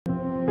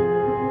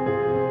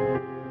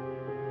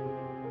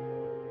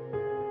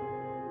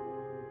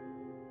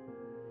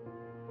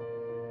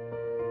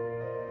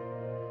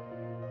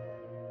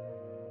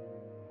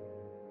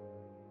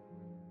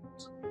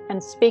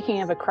And speaking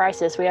of a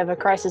crisis, we have a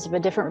crisis of a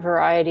different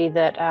variety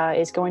that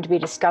is going to be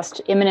discussed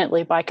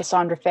imminently by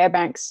Cassandra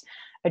Fairbanks,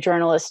 a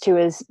journalist who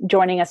is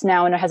joining us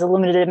now and has a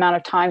limited amount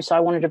of time, so I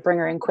wanted to bring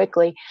her in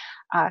quickly.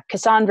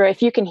 Cassandra,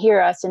 if you can hear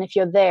us and if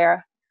you're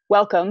there,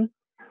 welcome.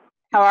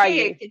 How are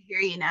you? I can hear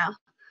you now.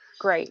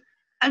 Great.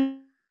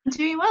 I'm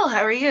doing well.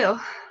 How are you?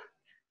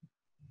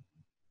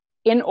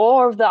 In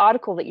awe of the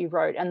article that you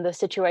wrote and the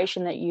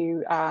situation that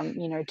you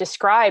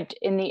described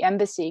in the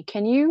embassy.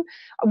 Can you?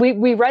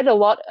 We read a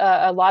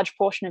large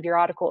portion of your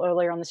article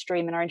earlier on the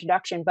stream in our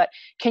introduction, but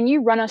can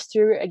you run us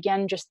through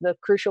again just the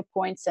crucial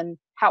points and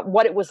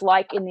what it was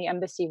like in the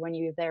embassy when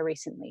you were there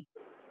recently?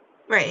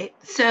 Right.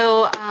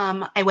 So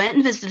I went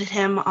and visited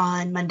him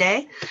on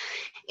Monday,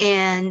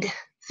 and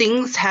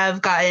things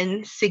have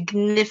gotten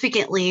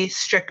significantly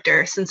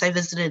stricter since I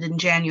visited in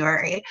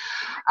January.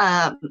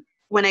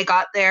 When I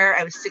got there,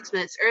 I was 6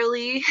 minutes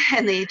early,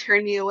 and they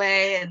turned me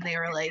away, and they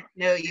were like,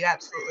 no, you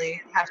absolutely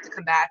have to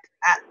come back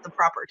at the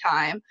proper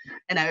time.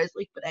 And I was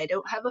like, but I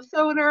don't have a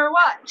phone or a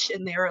watch.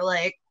 And they were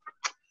like,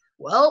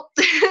 well.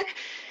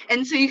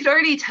 And so you could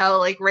already tell,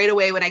 like, right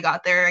away when I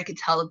got there, I could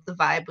tell that the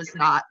vibe was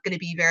not going to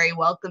be very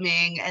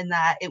welcoming and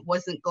that it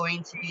wasn't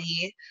going to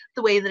be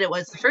the way that it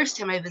was the first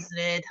time I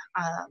visited,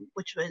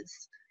 which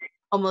was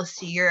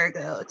almost a year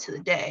ago to the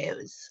day. It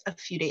was a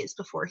few days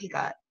before he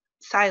got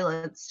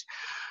silenced.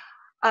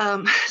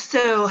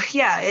 So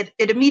yeah,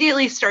 it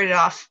immediately started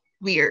off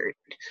weird.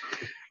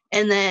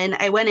 And then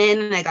I went in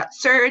and I got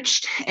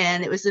searched,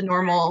 and it was a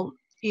normal,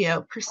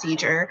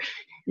 procedure.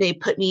 They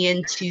put me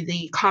into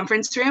the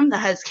conference room that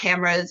has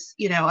cameras,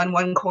 on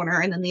one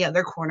corner and then the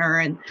other corner,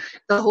 and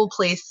the whole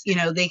place,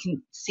 they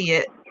can see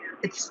it.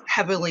 It's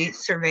heavily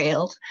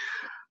surveilled.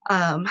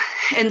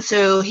 And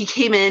so he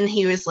came in,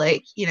 he was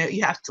like,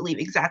 you have to leave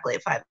exactly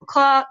at 5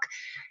 o'clock,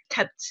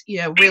 kept,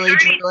 really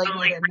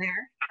drilling it in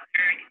there.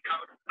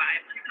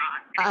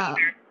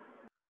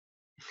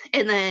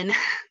 And then,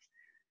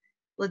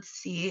 let's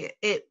see,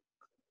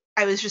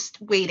 I was just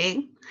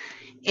waiting,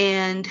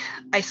 and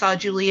I saw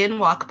Julian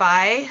walk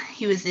by.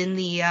 He was in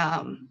the,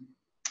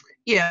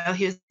 he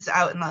was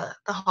out in the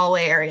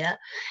hallway area,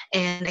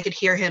 and I could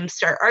hear him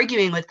start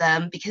arguing with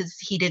them because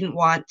he didn't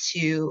want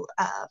to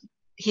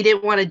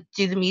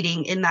do the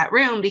meeting in that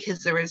room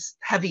because there was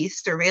heavy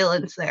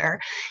surveillance there,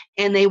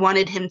 and they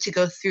wanted him to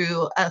go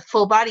through a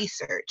full body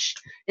search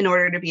in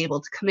order to be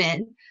able to come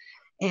in.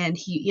 And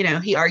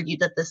he argued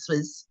that this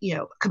was,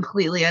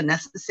 completely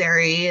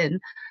unnecessary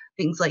and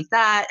things like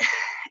that.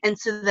 And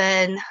so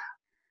then,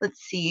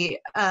 let's see,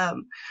 a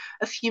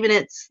few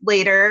minutes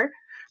later,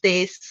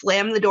 they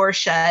slammed the door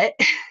shut.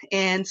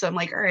 And so I'm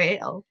like, all right,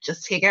 I'll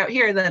just take out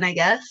here then, I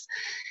guess.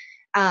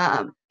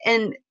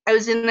 And I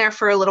was in there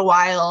for a little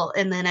while,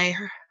 and then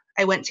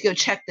I went to go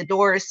check the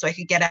doors so I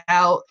could get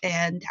out,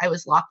 and I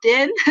was locked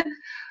in.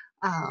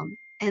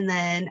 And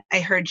then I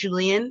heard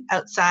Julian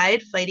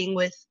outside fighting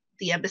with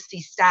the embassy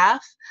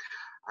staff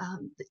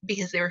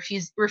because they were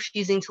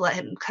refusing to let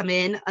him come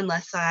in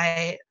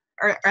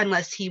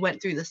unless he went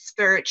through the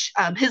search.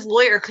 His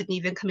lawyer couldn't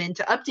even come in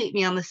to update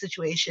me on the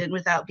situation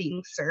without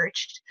being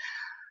searched.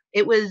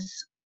 It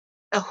was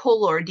a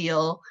whole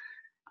ordeal.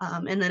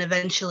 And then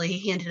eventually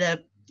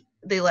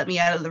they let me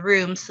out of the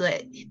room so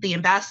that the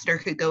ambassador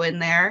could go in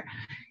there,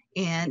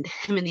 and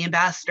him and the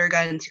ambassador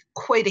got into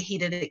quite a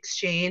heated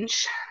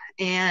exchange.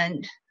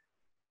 And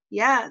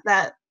yeah,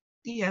 that,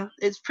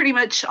 it's pretty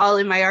much all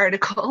in my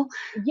article.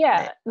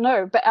 Yeah,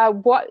 no, but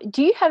what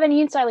do you have any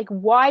insight? Like,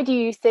 why do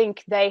you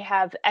think they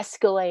have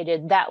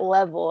escalated that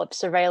level of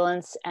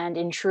surveillance and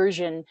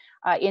intrusion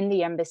in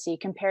the embassy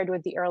compared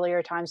with the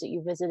earlier times that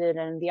you visited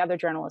and the other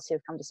journalists who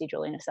have come to see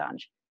Julian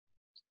Assange?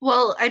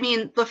 Well, I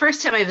mean, the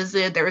first time I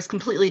visited, there was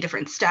completely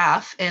different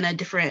staff and a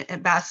different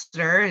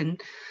ambassador,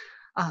 and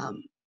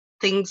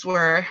things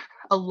were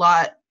a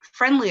lot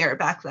friendlier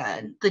back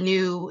then. The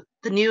new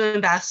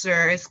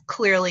ambassador is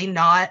clearly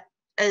not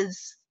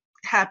as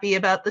happy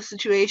about the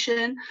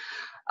situation.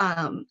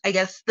 I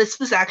guess this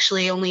was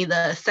actually only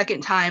the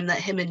second time that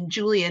him and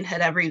Julian had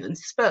ever even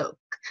spoke,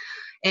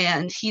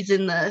 and he's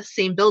in the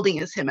same building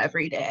as him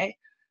every day.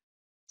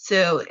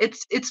 So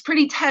it's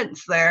pretty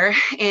tense there,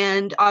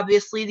 and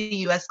obviously the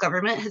U.S.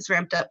 government has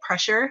ramped up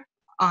pressure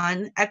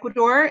on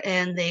Ecuador,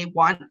 and they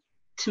want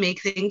to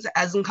make things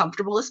as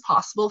uncomfortable as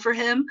possible for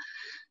him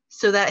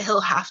so that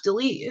he'll have to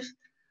leave.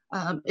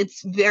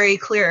 It's very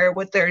clear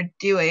what they're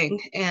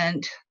doing,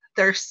 and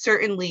they're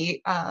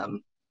certainly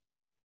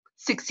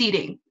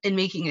succeeding in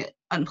making it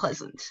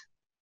unpleasant.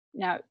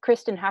 Now,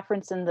 Kristen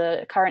Hafrenson,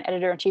 the current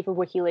editor-in-chief of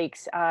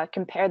WikiLeaks,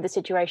 compared the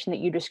situation that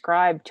you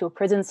described to a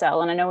prison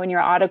cell. And I know in your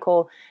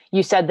article,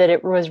 you said that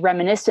it was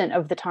reminiscent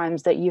of the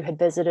times that you had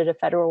visited a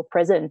federal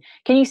prison.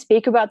 Can you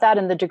speak about that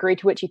and the degree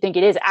to which you think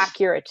it is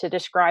accurate to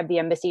describe the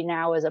embassy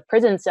now as a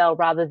prison cell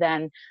rather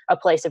than a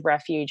place of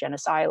refuge and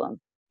asylum?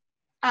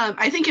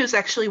 I think it was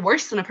actually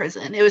worse than a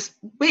prison. It was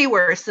way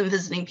worse than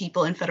visiting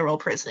people in federal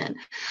prison.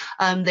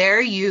 There,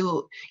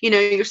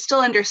 you're still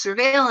under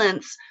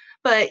surveillance,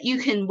 but you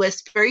can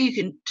whisper, you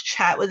can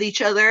chat with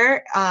each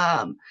other.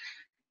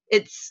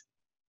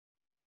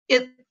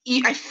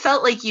 I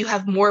felt like you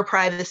have more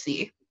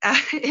privacy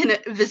in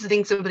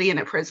visiting somebody in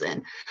a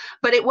prison,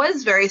 but it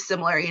was very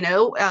similar. You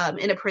know,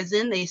 in a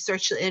prison, they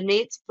search the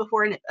inmates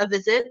before a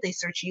visit. They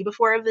search you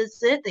before a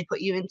visit. They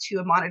put you into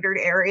a monitored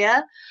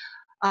area.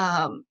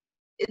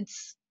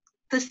 It's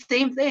the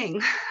same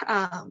thing.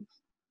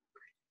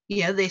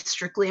 You know, they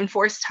strictly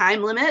enforce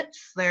time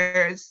limits.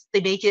 They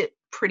make it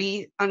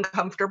pretty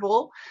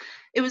uncomfortable.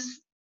 It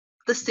was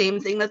the same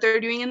thing that they're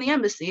doing in the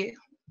embassy.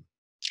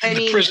 In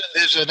the prison,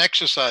 there's an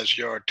exercise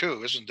yard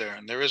too, isn't there?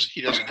 And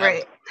he doesn't have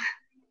right.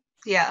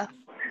 Yeah.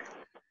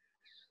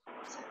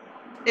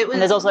 And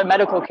there's also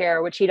medical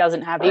care, which he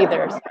doesn't have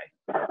either. So.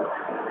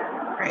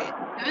 Right.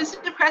 It was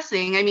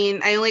depressing. I mean,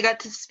 I only got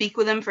to speak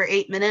with him for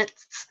 8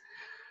 minutes.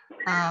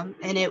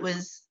 And it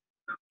was,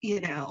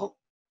 you know,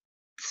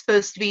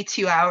 supposed to be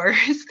 2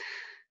 hours.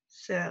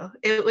 So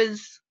it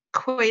was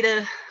quite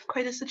a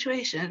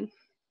situation.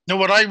 No,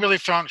 what I really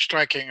found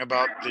striking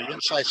about the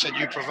insights that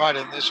you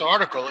provided in this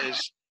article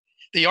is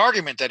the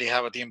argument that he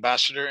had with the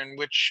ambassador, in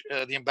which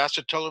the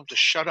ambassador told him to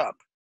shut up.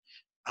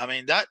 I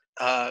mean, that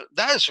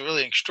is a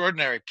really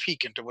extraordinary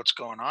peek into what's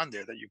going on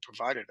there that you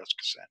provided us,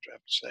 Cassandra, I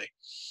have to say.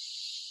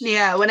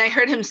 Yeah, when I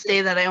heard him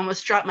say that, I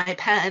almost dropped my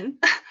pen.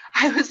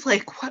 I was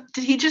like, what?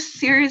 Did he just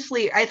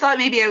seriously? I thought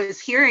maybe I was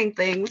hearing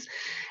things.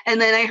 And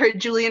then I heard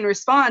Julian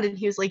respond, and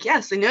he was like,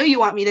 yes, I know you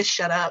want me to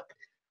shut up.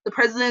 The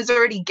president has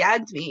already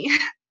gagged me.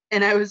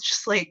 And I was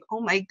just like,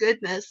 oh my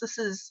goodness, this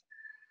is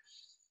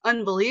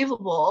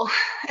unbelievable.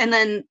 And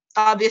then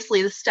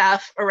obviously the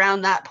staff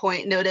around that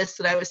point noticed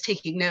that I was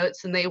taking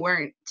notes, and they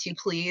weren't too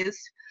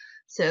pleased.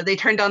 So they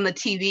turned on the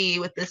TV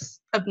with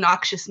this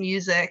obnoxious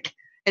music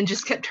and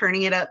just kept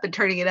turning it up and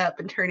turning it up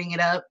and turning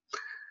it up.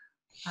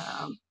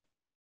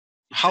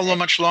 How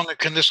much longer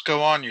can this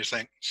go on, you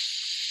think?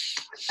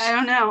 I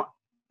don't know.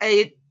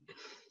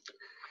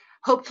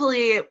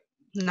 Hopefully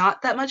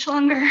not that much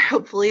longer.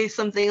 Hopefully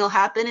something will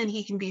happen and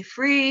he can be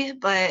free,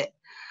 but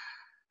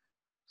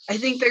I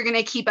think they're going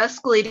to keep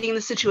escalating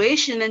the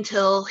situation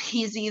until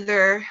he's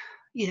either,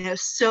 you know,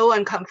 so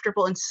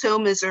uncomfortable and so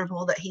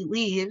miserable that he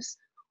leaves,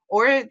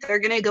 or they're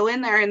going to go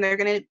in there and they're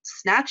going to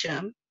snatch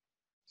him.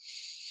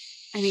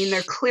 I mean,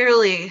 that's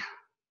clearly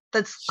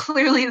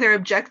their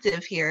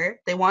objective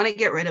here. They want to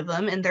get rid of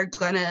him, and they're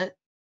going to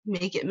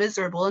make it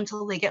miserable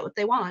until they get what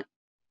they want.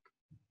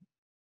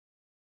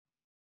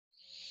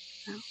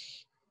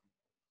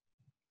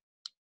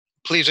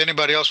 Please,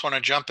 anybody else want to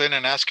jump in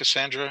and ask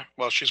Cassandra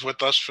while she's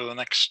with us for the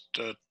next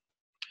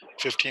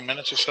 15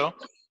 minutes or so?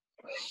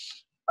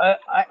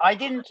 I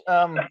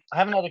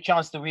haven't had a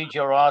chance to read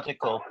your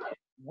article.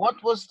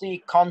 What was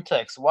the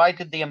context? Why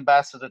did the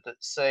ambassador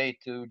say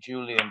to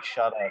Julian,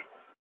 shut up?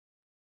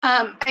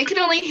 I could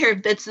only hear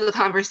bits of the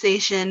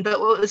conversation,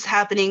 but what was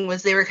happening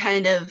was they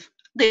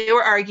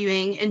were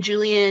arguing, and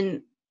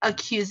Julian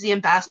accused the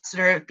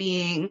ambassador of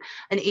being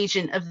an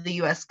agent of the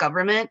US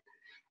government.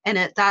 And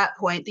at that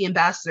point, the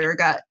ambassador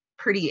got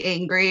pretty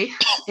angry,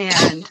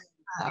 and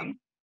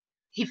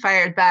he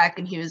fired back,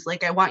 and he was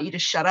like, I want you to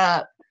shut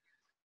up.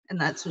 And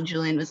that's when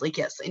Julian was like,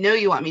 yes, I know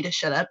you want me to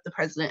shut up. The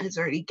president has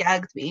already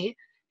gagged me,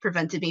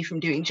 prevented me from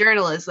doing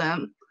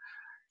journalism.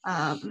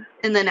 And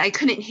then I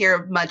couldn't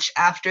hear much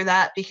after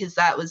that, because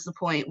that was the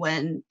point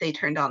when they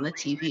turned on the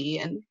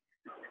TV and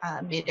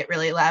made it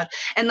really loud.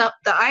 And the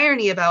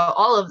irony about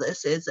all of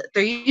this is that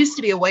there used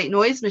to be a white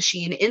noise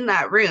machine in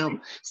that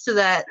room so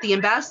that the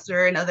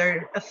ambassador and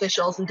other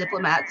officials and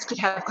diplomats could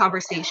have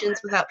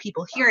conversations without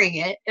people hearing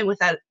it and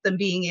without them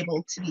being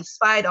able to be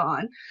spied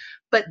on.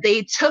 But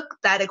they took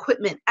that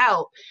equipment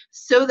out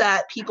so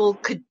that people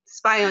could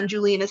spy on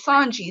Julian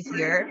Assange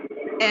easier.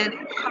 And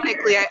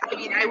ironically, I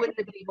mean, I wouldn't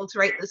have been able to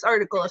write this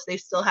article if they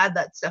still had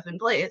that stuff in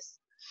place.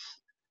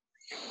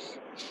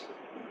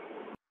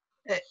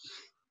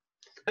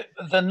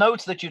 The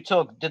notes that you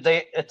took, did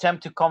they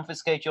attempt to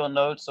confiscate your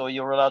notes, or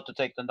you're allowed to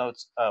take the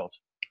notes out?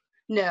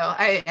 No,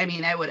 I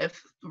mean, I would have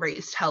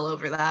raised hell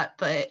over that,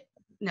 but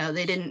no,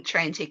 they didn't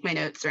try and take my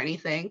notes or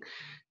anything.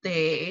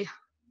 They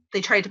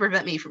tried to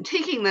prevent me from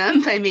taking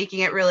them by making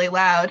it really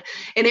loud.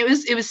 And it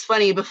was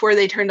funny, before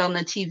they turned on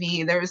the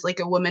TV, there was like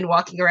a woman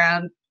walking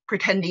around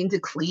pretending to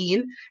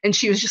clean, and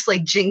she was just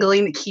like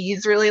jingling the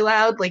keys really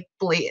loud, like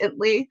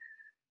blatantly.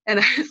 And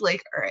I was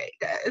like, all right,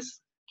 guys.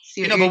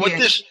 See what you're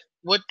doing.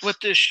 What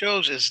this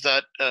shows is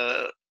that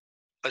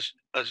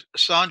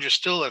Assange is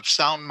still of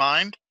sound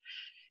mind.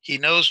 He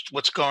knows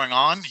what's going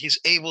on. He's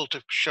able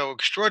to show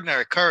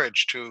extraordinary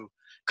courage to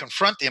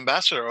confront the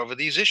ambassador over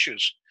these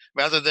issues,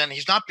 rather than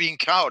he's not being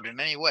cowed in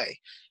any way.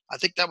 I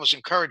think that was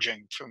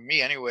encouraging for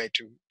me anyway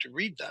to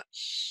read that.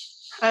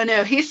 Oh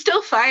no, he's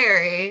still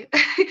fiery.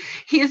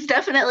 He is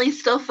definitely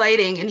still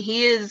fighting, and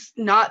he is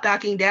not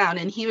backing down,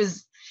 and he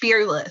was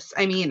fearless.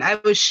 I mean, I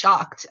was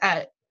shocked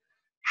at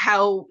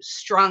how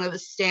strong of a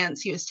stance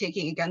he was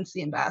taking against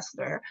the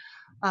ambassador.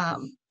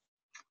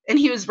 And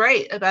he was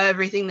right about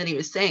everything that he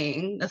was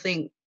saying.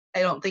 I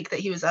don't think that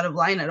he was out of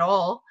line at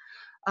all.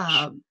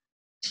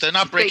 They're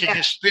not breaking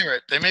his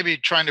spirit. They may be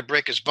trying to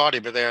break his body,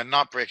 but they are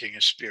not breaking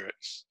his spirit.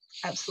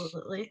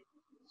 Absolutely.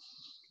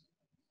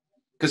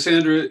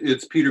 Cassandra,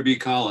 it's Peter B.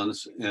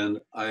 Collins, and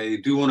I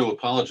do want to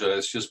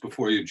apologize. Just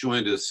before you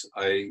joined us,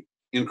 I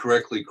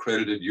incorrectly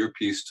credited your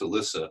piece to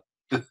Lissa.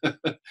 And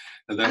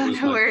that was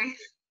no worries.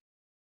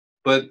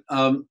 But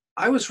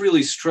I was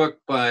really struck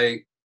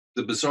by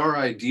the bizarre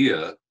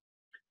idea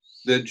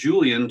that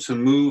Julian, to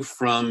move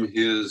from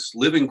his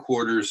living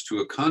quarters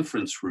to a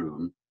conference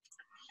room,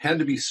 had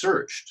to be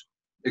searched.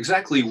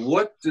 Exactly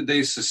what did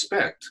they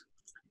suspect?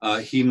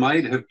 He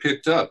might have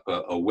picked up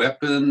a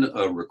weapon,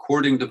 a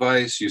recording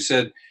device. You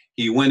said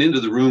he went into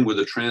the room with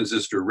a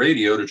transistor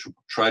radio to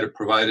try to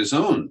provide his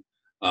own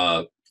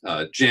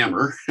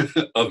jammer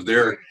of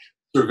their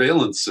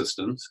surveillance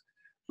systems.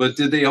 But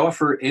did they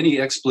offer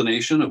any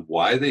explanation of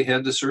why they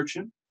had to search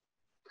him?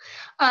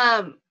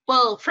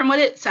 Well, from what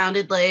it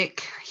sounded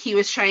like, he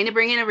was trying to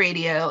bring in a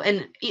radio.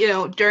 And, you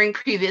know, during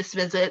previous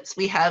visits,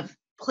 we have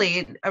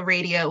played a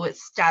radio with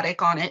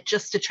static on it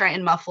just to try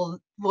and muffle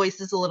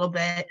voices a little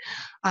bit.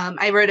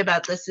 I wrote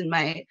about this in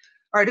my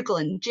article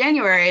in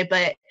January,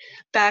 but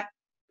back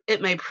at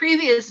my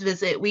previous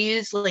visit, we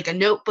used like a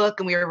notebook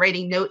and we were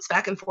writing notes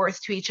back and forth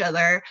to each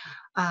other.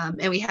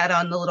 And we had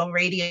on the little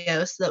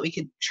radio so that we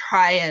could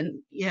try and,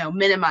 you know,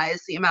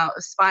 minimize the amount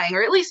of spying,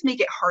 or at least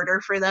make it harder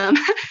for them.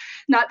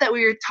 Not that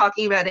we were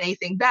talking about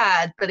anything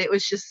bad, but it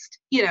was just,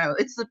 you know,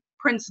 it's the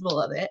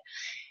principle of it.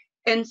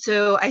 And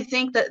so I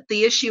think that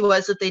the issue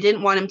was that they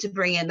didn't want him to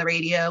bring in the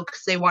radio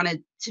because they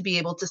wanted to be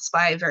able to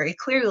spy very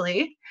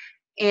clearly.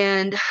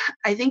 And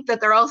I think that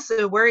they're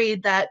also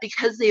worried that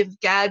because they've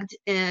gagged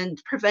and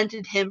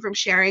prevented him from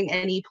sharing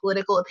any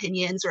political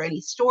opinions or any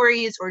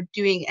stories or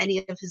doing any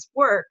of his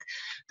work,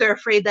 they're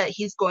afraid that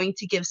he's going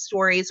to give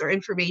stories or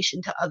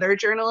information to other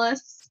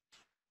journalists.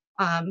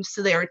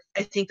 So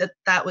I think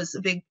that was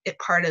a big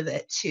part of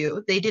it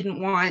too. They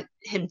didn't want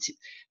him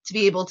to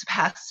be able to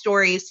pass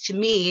stories to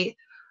me.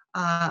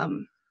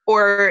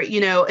 Or,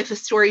 you know, if a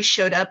story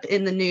showed up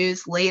in the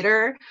news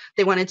later,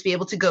 they wanted to be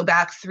able to go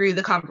back through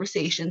the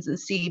conversations and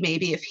see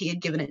maybe if he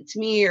had given it to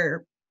me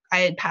or I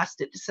had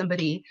passed it to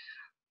somebody.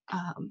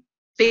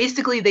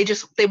 Basically,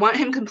 they want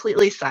him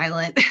completely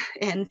silent.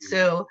 And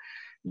so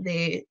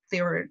they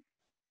were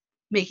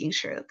making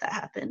sure that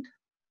happened.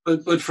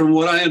 But from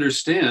what I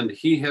understand,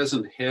 he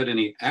hasn't had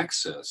any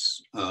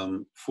access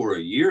for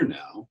a year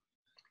now.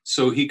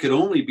 So he could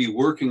only be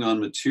working on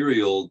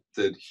material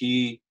that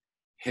he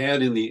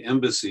had in the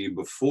embassy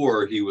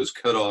before he was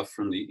cut off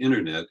from the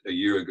internet a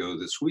year ago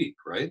this week,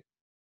 right?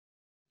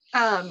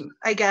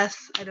 I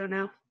guess. I don't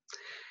know.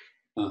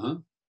 Uh-huh.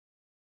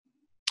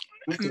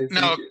 Okay,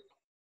 now,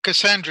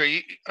 Cassandra,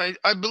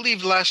 I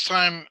believe last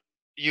time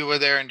you were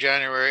there in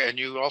January and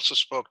you also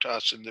spoke to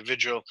us in the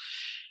vigil,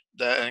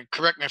 and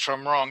correct me if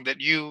I'm wrong,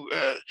 that you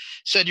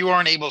said you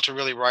weren't able to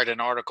really write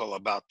an article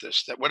about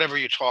this, that whatever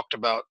you talked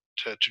about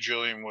to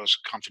Julian was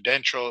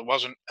confidential. It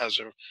wasn't as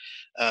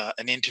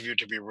an interview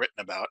to be written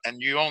about. And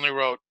you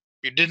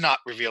did not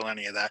reveal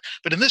any of that.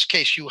 But in this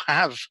case, you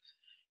have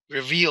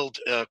revealed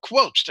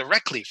quotes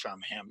directly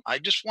from him. I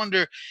just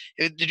wonder,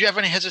 did you have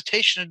any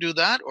hesitation to do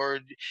that? Or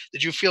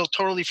did you feel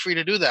totally free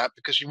to do that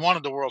because you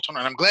wanted the world to know?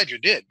 And I'm glad you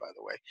did, by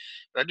the way.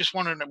 But I just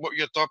wondered what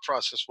your thought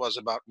process was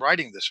about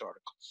writing this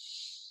article.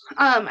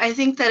 I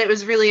think that it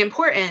was really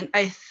important.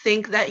 I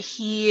think that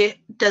he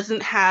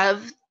doesn't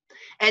have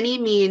any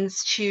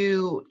means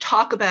to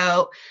talk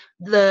about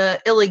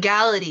the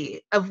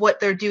illegality of what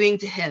they're doing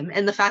to him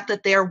and the fact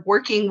that they are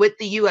working with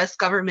the US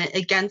government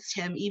against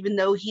him, even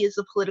though he is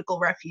a political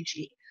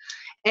refugee.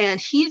 And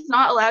he's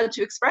not allowed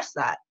to express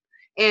that.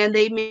 And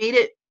they made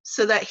it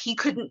so that he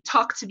couldn't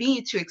talk to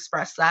me to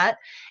express that.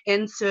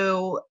 And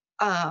so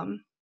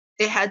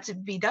it had to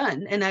be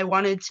done. And I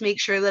wanted to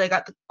make sure that I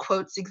got the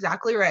quotes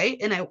exactly right.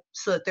 And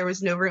so that there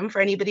was no room for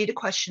anybody to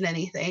question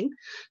anything.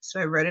 So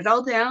I wrote it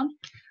all down.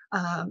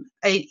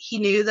 He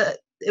knew that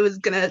it was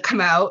going to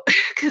come out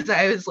because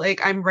I was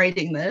like, I'm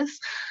writing this.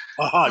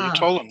 You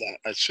told him that.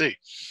 I see.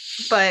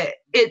 But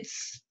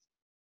it's,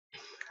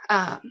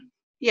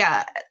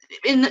 yeah,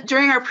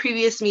 during our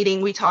previous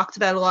meeting, we talked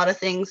about a lot of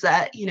things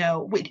that, you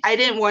know, I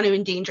didn't want to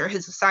endanger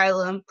his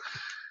asylum.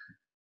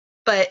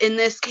 But in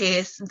this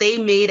case, they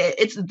made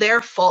it's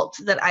their fault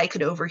that I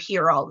could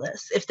overhear all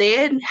this. If they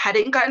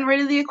hadn't gotten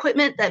rid of the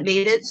equipment that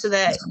made it so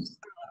that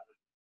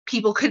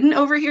people couldn't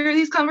overhear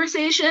these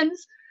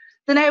conversations,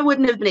 then I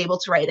wouldn't have been able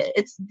to write it.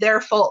 It's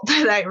their fault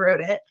that I wrote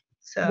it.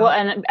 So.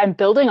 Well, and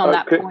building on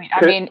that point,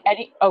 I mean,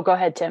 go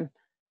ahead, Tim.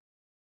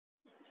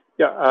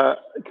 Yeah,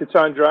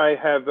 Cassandra, I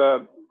have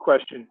a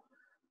question.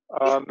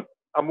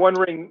 I'm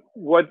wondering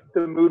what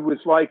the mood was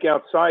like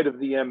outside of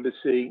the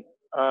embassy,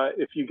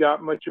 if you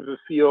got much of a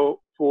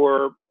feel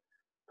for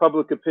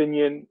public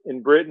opinion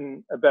in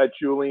Britain about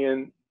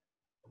Julian.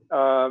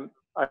 I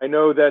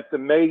know that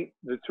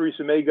the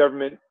Theresa May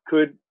government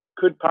could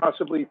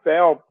possibly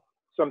fail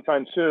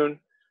sometime soon.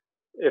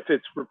 If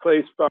it's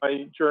replaced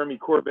by Jeremy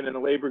Corbyn and a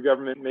Labour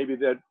government, maybe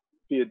that'd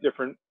be a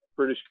different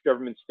British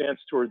government stance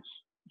towards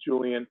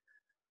Julian.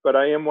 But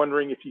I am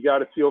wondering if you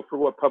got a feel for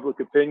what public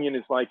opinion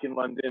is like in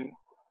London,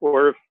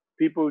 or if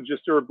people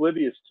just are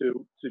oblivious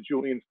to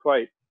Julian's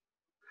plight.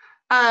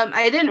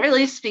 I didn't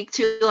really speak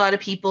to a lot of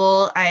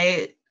people.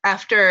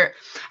 After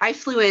I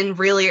flew in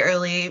really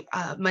early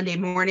Monday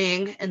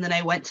morning, and then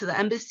I went to the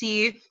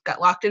embassy, got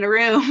locked in a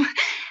room,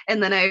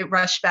 and then I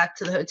rushed back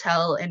to the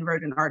hotel and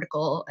wrote an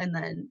article. And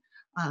then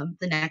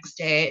the next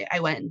day I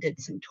went and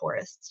did some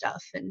tourist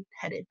stuff and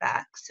headed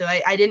back. So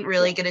I didn't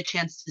really get a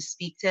chance to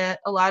speak to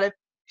a lot of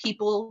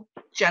people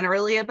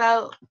generally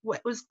about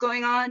what was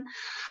going on.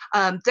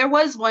 There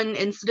was one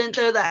incident,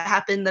 though, that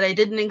happened that I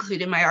didn't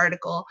include in my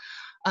article.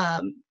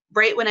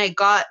 Right when I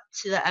got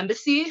to the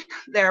embassy,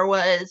 there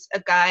was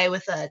a guy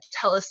with a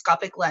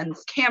telescopic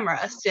lens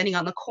camera standing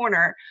on the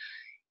corner,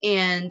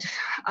 and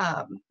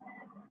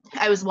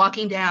I was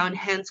walking down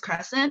Hans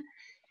Crescent,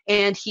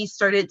 and he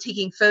started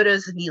taking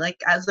photos of me,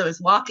 like as I was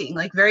walking,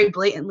 like very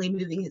blatantly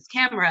moving his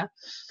camera.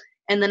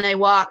 And then I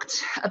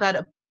walked about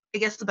a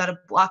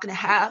block and a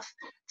half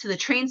to the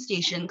train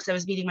station because I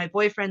was meeting my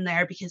boyfriend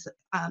there because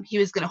he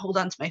was going to hold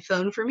on to my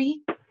phone for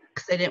me,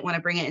 because I didn't want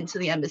to bring it into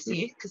the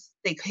embassy because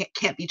they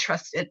can't be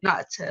trusted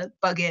not to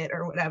bug it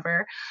or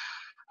whatever.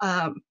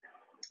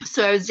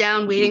 So I was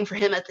down waiting for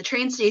him at the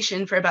train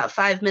station for about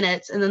 5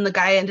 minutes, and then the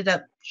guy ended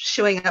up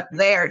showing up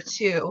there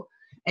too,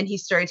 and he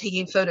started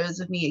taking photos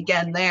of me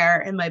again there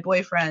and my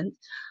boyfriend.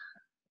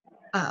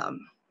 So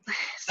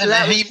and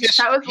that was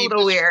a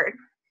little weird.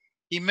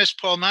 He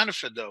missed Paul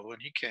Manafort though when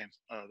he came.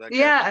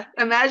 Yeah,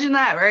 imagine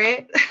that,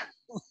 right?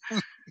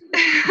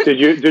 Did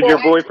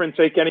your boyfriend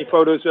take any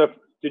photos of?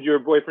 Did your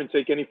boyfriend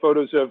take any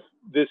photos of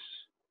this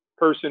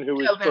person who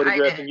was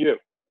photographing you?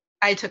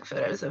 I took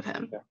photos of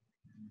him. Yeah.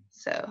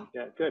 So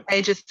yeah, good.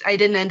 I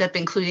didn't end up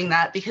including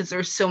that because there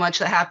was so much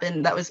that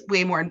happened that was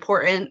way more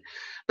important.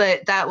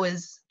 But that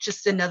was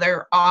just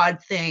another odd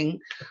thing.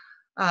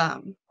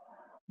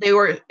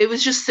 It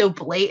was just so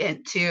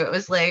blatant too. It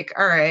was like,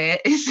 all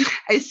right,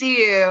 I see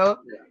you.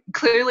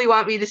 Clearly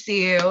want me to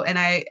see you, and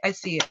I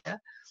see you.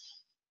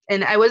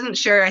 And I wasn't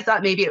sure. I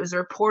thought maybe it was a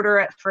reporter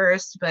at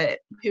first, but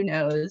who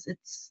knows?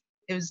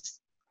 It was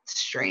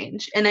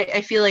strange. And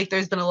I feel like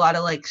there's been a lot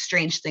of like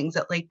strange things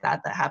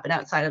that happen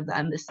outside of the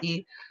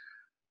embassy.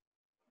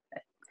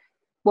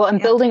 Well,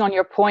 and building on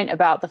your point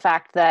about the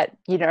fact that,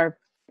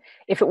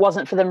 if it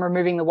wasn't for them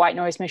removing the white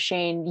noise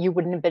machine, you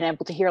wouldn't have been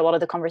able to hear a lot of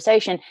the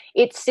conversation.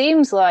 It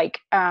seems like,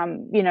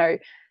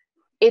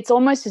 it's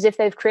almost as if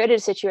they've created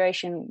a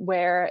situation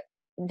where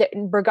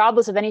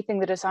regardless of anything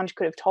that Assange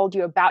could have told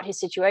you about his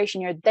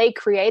situation, they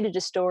created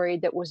a story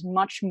that was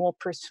much more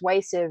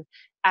persuasive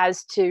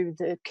as to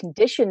the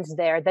conditions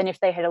there than if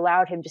they had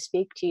allowed him to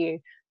speak to you.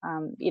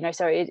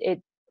 So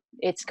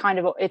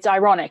it's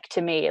ironic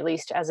to me, at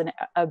least as an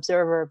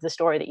observer of the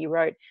story that you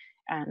wrote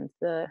and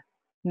the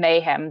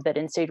mayhem that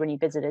ensued when you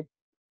visited.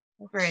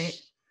 Right.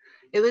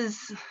 It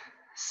was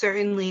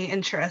certainly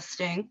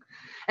interesting.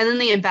 And then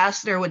the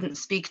ambassador wouldn't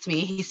speak to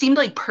me. He seemed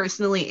like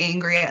personally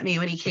angry at me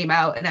when he came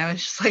out, and I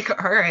was just like,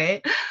 all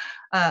right.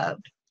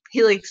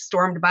 He like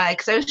stormed by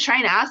because I was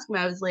trying to ask him.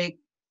 I was like,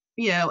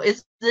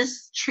 is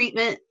this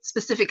treatment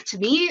specific to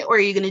me, or are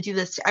you going to do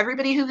this to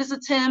everybody who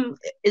visits him?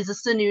 Is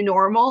this the new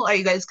normal? Are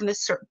you guys going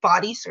to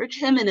body search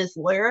him and his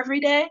lawyer every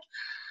day?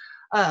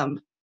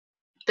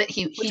 But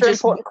he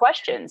just important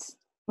questions.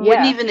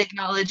 Wouldn't even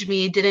acknowledge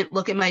me, didn't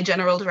look in my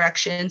general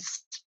direction,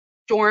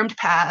 stormed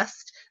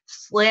past,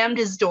 slammed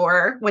his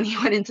door when he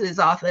went into his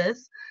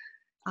office.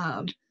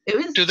 It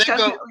was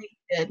definitely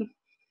good.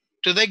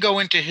 Do they go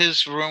into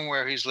his room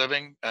where he's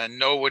living and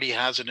know what he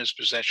has in his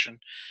possession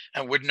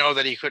and would know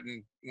that he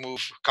couldn't move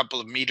a couple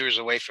of meters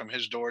away from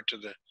his door to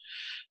the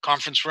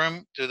conference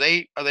room? Are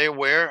they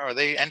aware? Are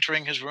they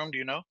entering his room? Do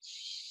you know?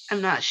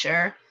 I'm not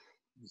sure.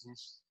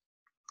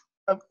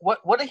 Mm-hmm.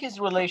 What are his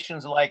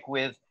relations like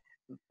with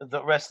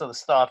the rest of the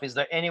staff? Is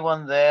there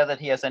anyone there that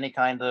he has any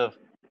kind of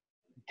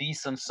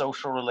decent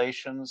social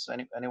relations?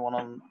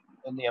 Anyone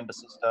in the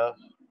embassy staff?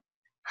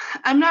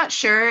 I'm not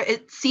sure.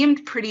 It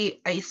seemed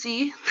pretty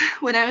icy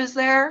when I was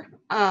there.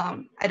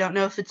 I don't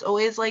know if it's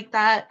always like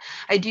that.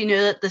 I do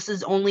know that this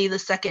is only the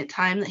second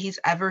time that he's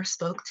ever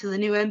spoke to the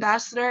new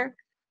ambassador,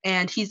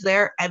 and he's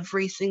there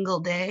every single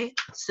day.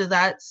 So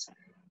that's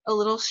a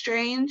little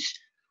strange.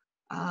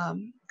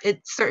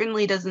 It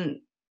certainly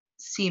doesn't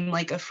seem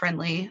like a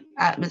friendly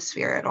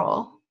atmosphere at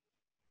all.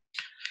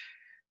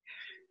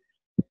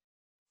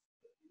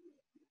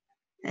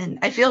 And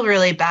I feel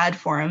really bad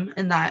for him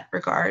in that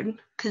regard,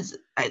 because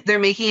they're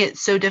making it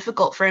so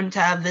difficult for him to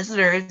have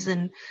visitors.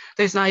 And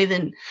there's not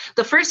even,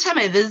 the first time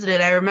I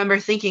visited, I remember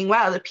thinking,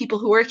 wow, the people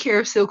who work here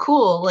are so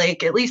cool.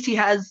 Like, at least he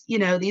has,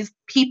 these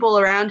people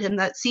around him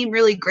that seem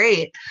really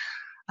great.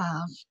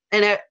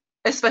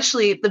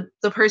 Especially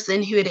the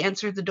person who had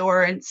answered the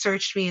door and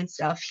searched me and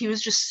stuff, he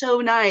was just so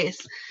nice.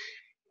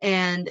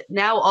 And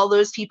now all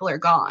those people are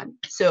gone.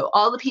 So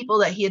all the people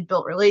that he had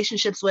built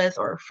relationships with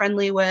or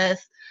friendly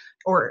with,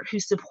 or who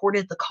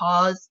supported the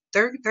cause,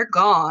 they're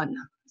gone.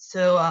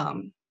 So I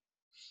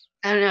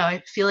don't know.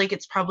 I feel like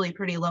it's probably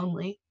pretty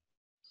lonely.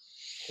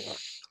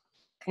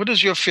 What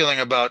is your feeling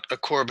about a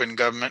Corbyn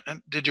government?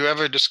 And did you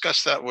ever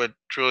discuss that with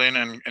Julian?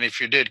 And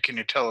if you did, can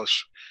you tell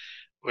us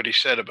what he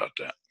said about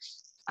that?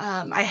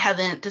 I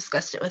haven't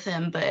discussed it with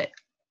him, but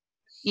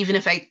even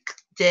if I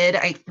did,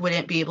 I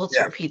wouldn't be able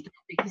to repeat them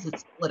because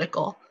it's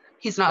political.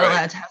 He's not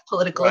allowed to have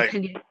political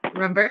opinion,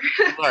 remember?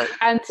 Right.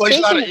 And Well,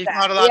 he's not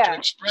allowed to yeah.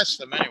 express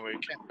them anyway.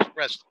 He can't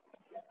express them.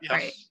 Yeah.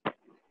 Right.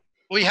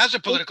 Well, he has a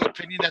political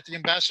opinion that the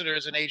ambassador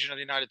is an agent of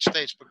the United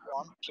States, but go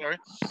on, sorry.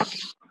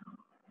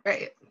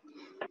 Right.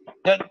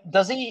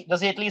 Does he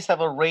at least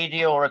have a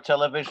radio or a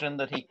television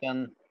that he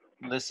can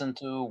listen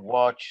to,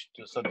 watch,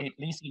 so at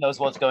least he knows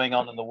what's going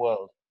on in the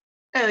world?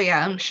 Oh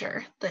yeah, I'm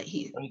sure that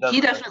he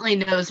doesn't, definitely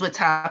knows what's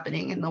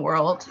happening in the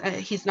world.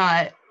 He's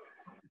not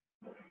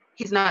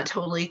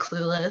totally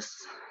clueless.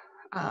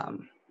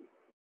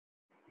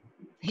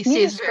 He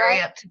stays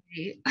very up to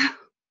date.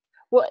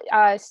 Well,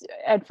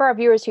 and for our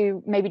viewers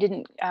who maybe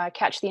didn't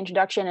catch the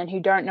introduction and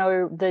who don't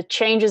know the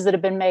changes that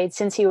have been made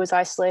since he was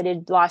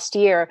isolated last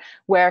year,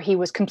 where he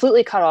was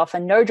completely cut off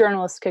and no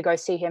journalists could go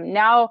see him.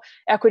 Now,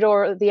 the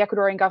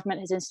Ecuadorian government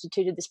has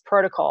instituted this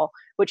protocol,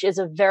 which is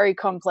a very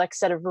complex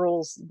set of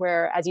rules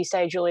where, as you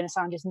say, Julian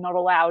Assange is not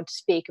allowed to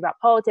speak about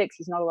politics.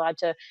 He's not allowed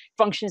to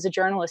function as a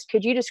journalist.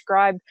 Could you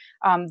describe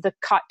the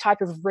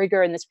type of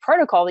rigor in this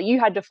protocol that you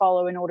had to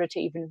follow in order to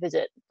even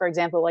visit, for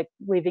example, like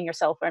leaving your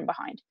cell phone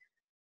behind?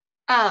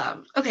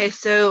 Okay,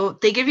 so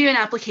they give you an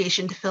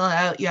application to fill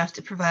out. You have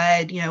to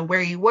provide,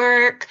 where you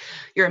work,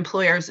 your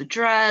employer's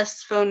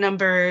address, phone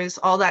numbers,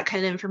 all that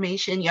kind of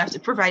information. You have to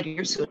provide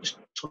your social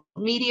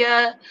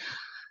media,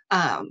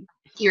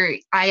 your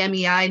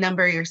IMEI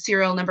number, your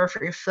serial number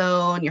for your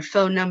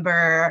phone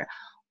number,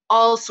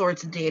 all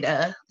sorts of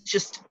data,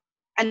 just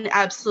an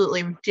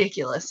absolutely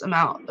ridiculous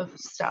amount of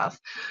stuff.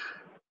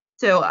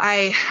 So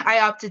I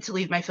opted to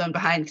leave my phone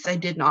behind because I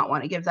did not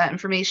want to give that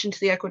information to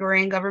the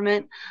Ecuadorian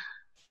government.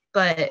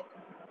 But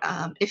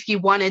if you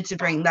wanted to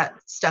bring that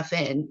stuff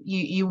in,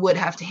 you would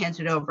have to hand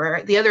it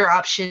over. The other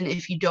option,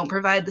 if you don't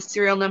provide the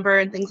serial number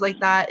and things like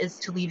that, is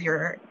to leave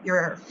your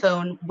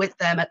phone with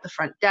them at the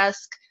front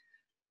desk.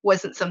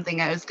 Wasn't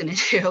something I was going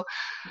to do.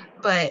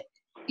 But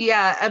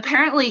yeah,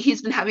 apparently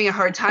he's been having a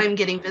hard time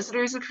getting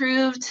visitors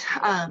approved.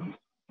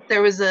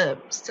 There was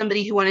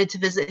somebody who wanted to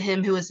visit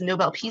him who was a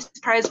Nobel Peace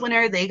Prize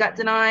winner. They got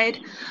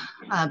denied.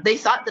 They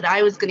thought that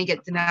I was going to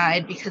get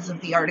denied because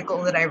of the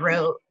article that I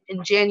wrote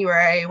in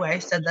January where I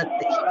said that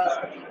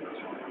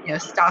he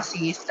was,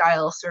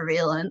 Stasi-style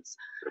surveillance.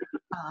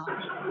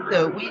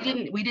 So we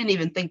didn't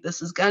even think this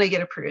was going to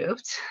get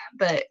approved,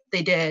 but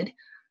they did.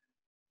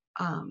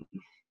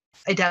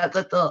 I doubt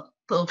that they'll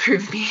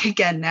approve me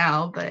again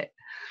now, but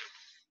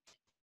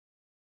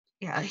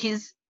yeah,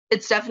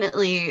 it's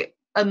definitely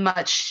a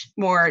much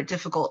more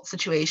difficult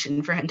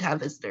situation for him to have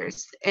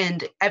visitors,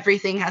 and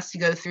everything has to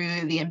go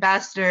through the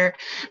ambassador.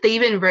 They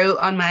even wrote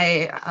on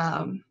my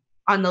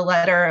on the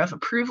letter of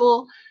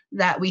approval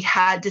that we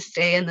had to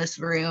stay in this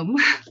room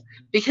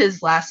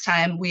because last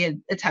time we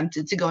had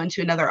attempted to go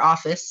into another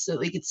office so that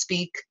we could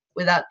speak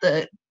without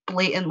the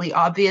blatantly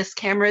obvious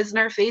cameras in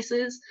our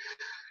faces.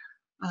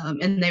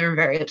 And they were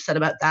very upset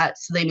about that.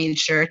 So they made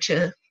sure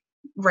to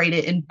write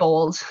it in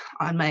bold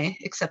on my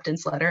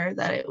acceptance letter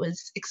that it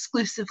was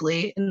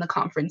exclusively in the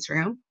conference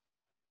room.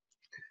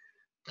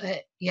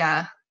 But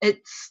yeah,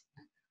 it's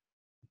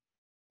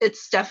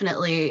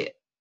definitely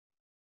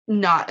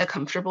not a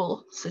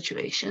comfortable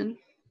situation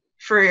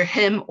for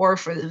him or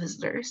for the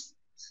visitors.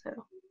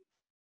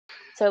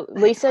 So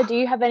Lisa, do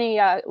you have any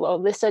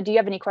Lisa, do you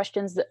have any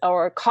questions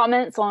or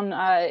comments on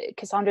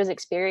Cassandra's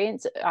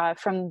experience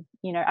from,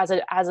 as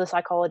a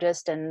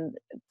psychologist and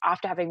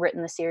after having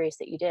written the series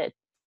that you did?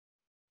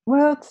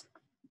 Well, it's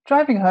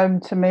driving home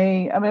to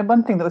me. I mean,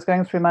 one thing that was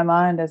going through my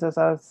mind as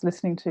I was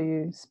listening to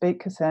you speak,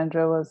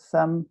 Cassandra, was,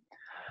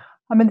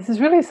 this is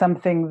really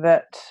something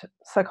that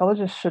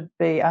psychologists should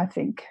be, I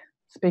think,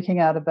 speaking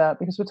out about,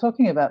 because we're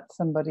talking about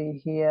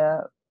somebody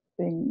here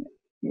being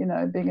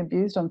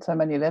abused on so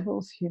many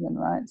levels, human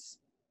rights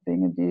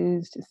being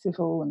abused,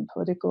 civil and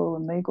political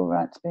and legal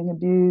rights being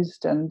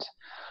abused. And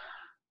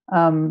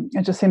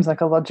it just seems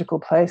like a logical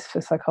place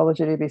for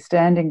psychology to be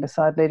standing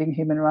beside leading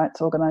human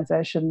rights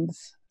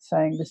organisations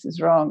saying this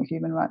is wrong,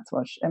 Human Rights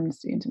Watch,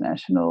 Amnesty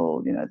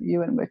International, the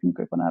UN Working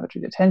Group on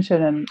Arbitrary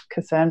Detention, and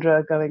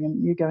Cassandra going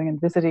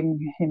and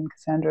visiting him,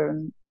 Cassandra,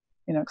 and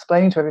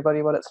explaining to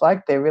everybody what it's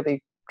like there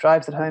really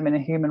drives it home in a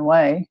human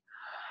way.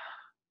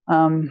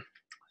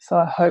 So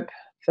I hope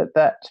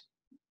that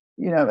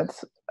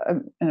it's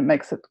and it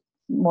makes it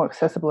more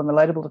accessible and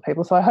relatable to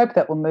people. So I hope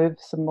that will move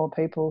some more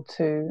people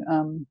to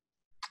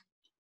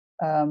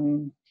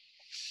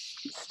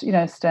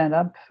stand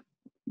up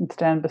and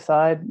stand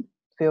beside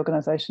the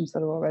organisations that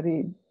are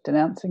already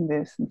denouncing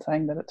this and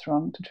saying that it's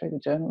wrong to treat a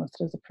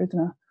journalist as a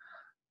prisoner.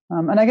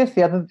 And I guess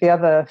the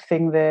other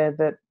thing there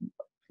that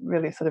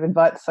really sort of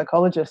invites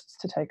psychologists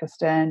to take a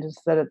stand is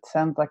that it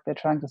sounds like they're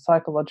trying to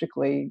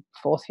psychologically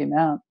force him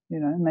out,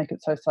 make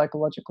it so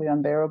psychologically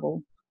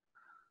unbearable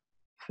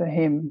for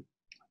him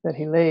that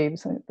he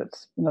leaves.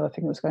 That's another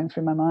thing that was going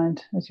through my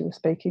mind as you were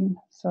speaking.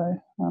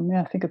 So,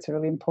 I think it's a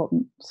really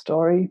important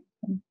story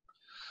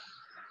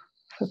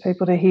for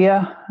people to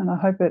hear, and I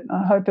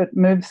hope it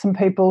moves some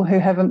people who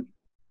haven't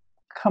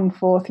come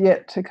forth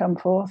yet to come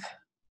forth.